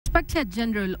Inspector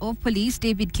General of Police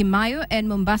David Kimaiyo and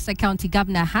Mombasa County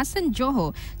Governor Hassan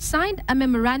Joho signed a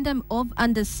memorandum of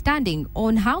understanding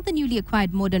on how the newly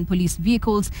acquired modern police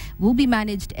vehicles will be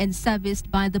managed and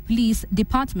serviced by the police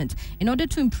department in order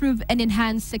to improve and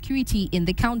enhance security in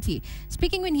the county.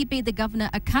 Speaking when he paid the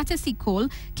governor a courtesy call,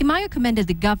 Kimaiyo commended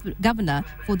the governor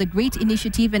for the great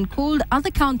initiative and called other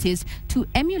counties to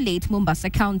emulate Mombasa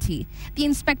County. The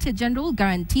Inspector General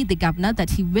guaranteed the governor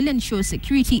that he will ensure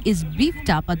security is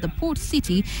beefed up at the port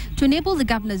city to enable the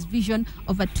governor's vision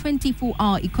of a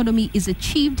 24-hour economy is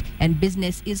achieved and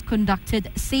business is conducted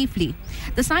safely.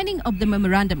 The signing of the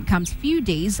memorandum comes few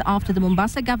days after the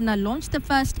Mombasa governor launched the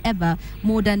first ever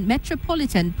modern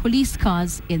metropolitan police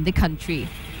cars in the country.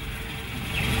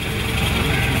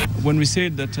 When we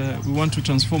said that we want to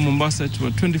transform Mombasa to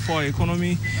a 24-hour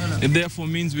economy, it therefore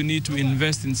means we need to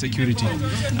invest in security,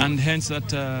 and hence that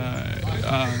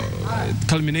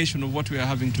culmination of what we are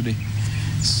having today.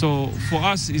 So for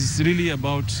us, it's really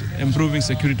about improving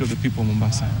security of the people of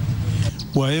Mombasa.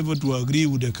 We are able to agree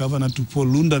with the governor to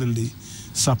voluntarily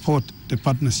support the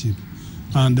partnership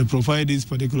and provide these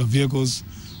particular vehicles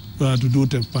to do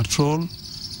the patrol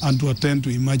and to attend to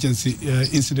emergency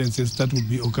incidences that will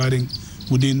be occurring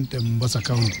within the Mombasa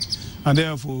County. And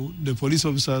therefore, the police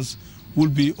officers will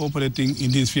be operating in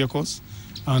these vehicles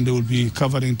and they will be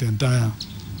covering the entire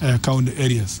county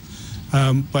areas.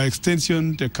 By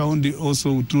extension, the county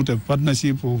also, through the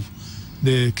partnership of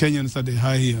the Kenyans that they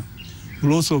hire here,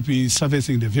 will also be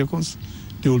servicing the vehicles.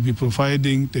 They will be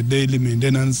providing the daily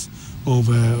maintenance of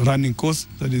running costs,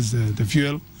 that is the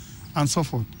fuel, and so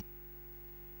forth.